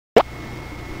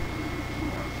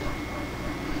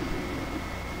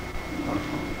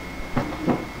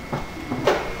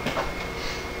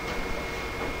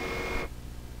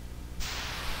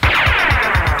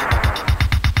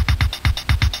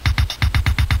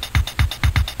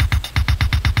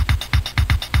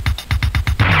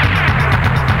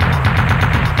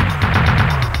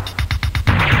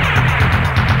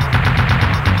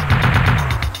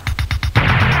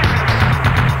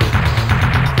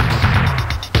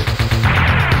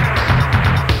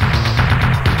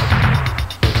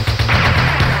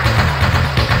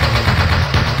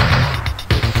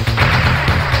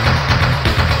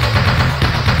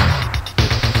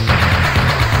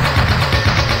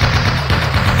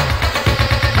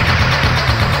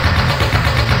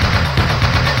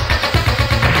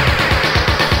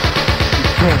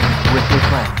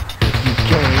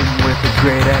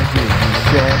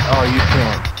all you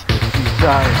can. You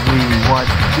thought we want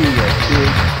to be a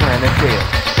big planet Dale.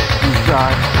 You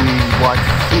thought we want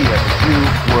to see it, but you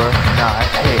were not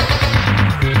hail.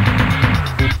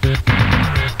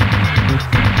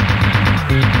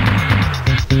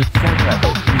 Sandtrap,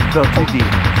 you fell too deep.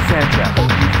 Sandtrap,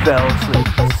 you fell asleep.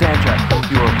 Sandtrap,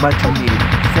 you were much in need.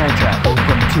 Sandtrap,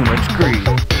 from too much greed.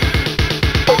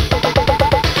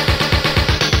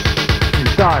 You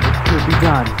thought it could be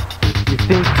done. You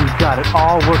think you've got it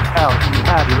all worked out. You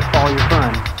had it all your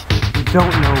fun. You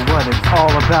don't know what it's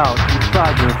all about. You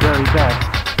tried your very best.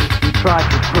 You tried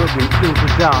to put me into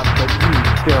doubt, but you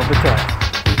failed the test.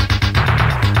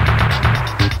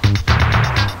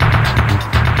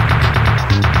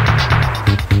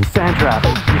 Sandtrap,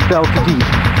 you fell too deep.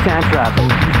 Sandtrap,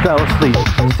 you fell asleep.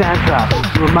 Sandtrap,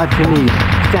 you were much in need.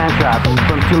 Sandtrap,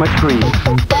 from too much greed.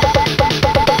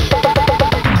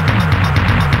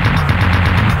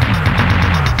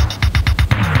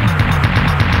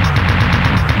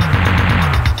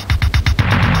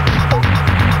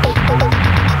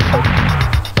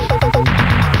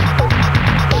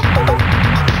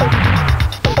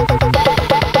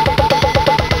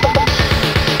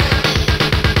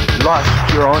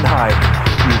 Lost your own hide.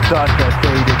 You thought that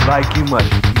they didn't like you much.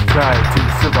 You tried to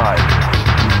survive.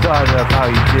 You thought of how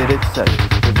you did it such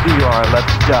that you are left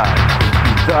to die.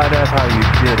 You thought of how you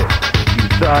did it. You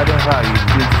thought of how you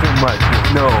did so much with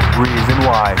no reason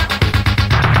why.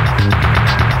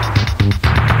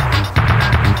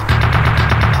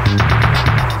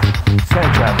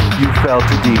 Sandtrap, you fell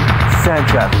too deep.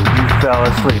 Sandtrap, you fell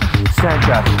asleep.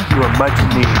 Sandtrap, you are much in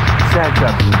need.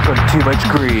 Sandtrap, from too much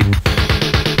greed.